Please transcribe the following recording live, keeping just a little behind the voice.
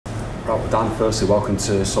Well, Dan, firstly, welcome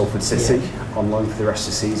to Salford City on loan for the rest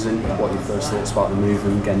of the season. What are your first thoughts about the move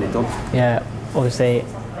and getting it done? Yeah, obviously,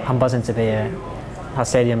 I'm buzzing to be here. Our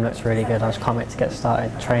stadium looks really good. I just can't wait to get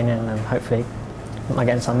started training and hopefully I'm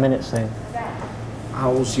getting some minutes soon.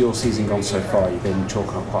 How's your season gone so far? You've been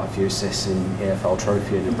chalking up quite a few assists in EFL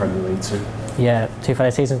Trophy and in Premier League too. Yeah,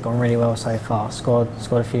 the season's gone really well so far. Scored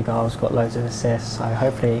a few goals, got loads of assists. So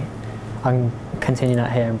hopefully I can continue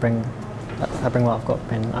that here and bring what I've got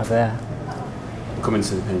been over there. Coming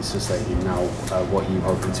to the Peninsula Stadium now, what are you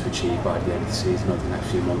hoping to achieve by the end of the season over the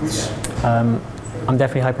next few months? I'm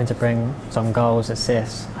definitely hoping to bring some goals,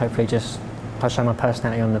 assists. Hopefully just show my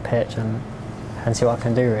personality on the pitch and see what I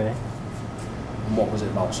can do really. And what was it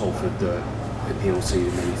about Salford that appealed to you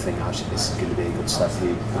and made you think actually this is going to be a good step for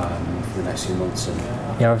you for the next few months?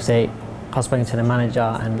 Yeah, obviously I was speaking to the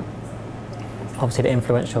manager and obviously the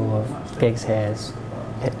influential of Giggs here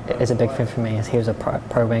is a big thing for me. He was a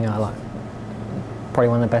pro winger, like probably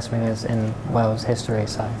one of the best wingers in Wales history,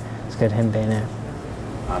 so it's good him being here.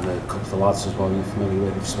 And a couple of the lads as well you're familiar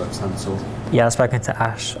with, have you spoken to them at all? Yeah, I've spoken to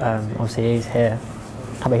Ash, obviously he's here,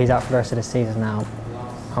 but he's out for the rest of the season now,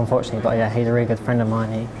 unfortunately, but yeah, he's a really good friend of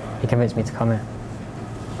mine. He convinced me to come here.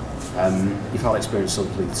 You've had experience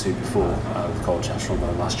of League 2 before with Colchester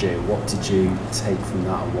on last year. What did you take from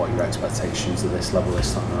that and what are your expectations of this level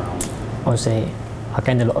this time around? Obviously, I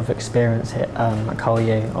gained a lot of experience here at Col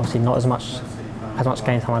U. Obviously not as much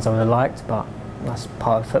game time as I would have liked, but that's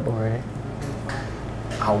part of football really.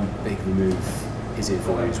 How big of a move is it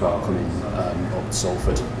for you as well, coming up to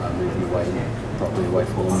Salford, moving away, probably away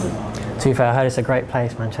from London? To be fair, I heard it's a great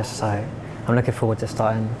place, Manchester, so I'm looking forward to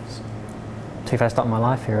starting my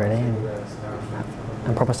life here really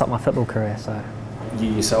and proper start my football career. So.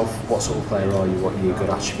 You yourself, what sort of player are you? What are your good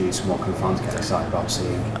attributes and what can fans get excited about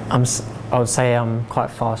seeing? I would say I'm quite a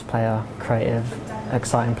fast player, creative,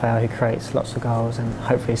 exciting player who creates lots of goals and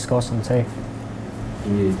hopefully scores some too.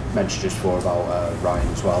 And you mentioned just before about Ryan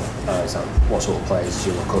as well. Is that what sort of players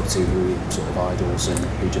do you look up to? Who are your sort of idols and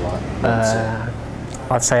who do you like?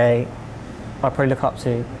 I'd say I'd probably look up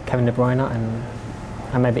to Kevin De Bruyne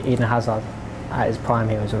and maybe Eden Hazard. At his prime,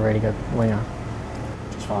 he was a really good winger.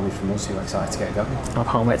 Just finally from us, you're excited to get going? I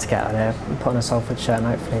can't wait to get out there, put on a Salford shirt and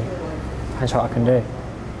hopefully show what I can do.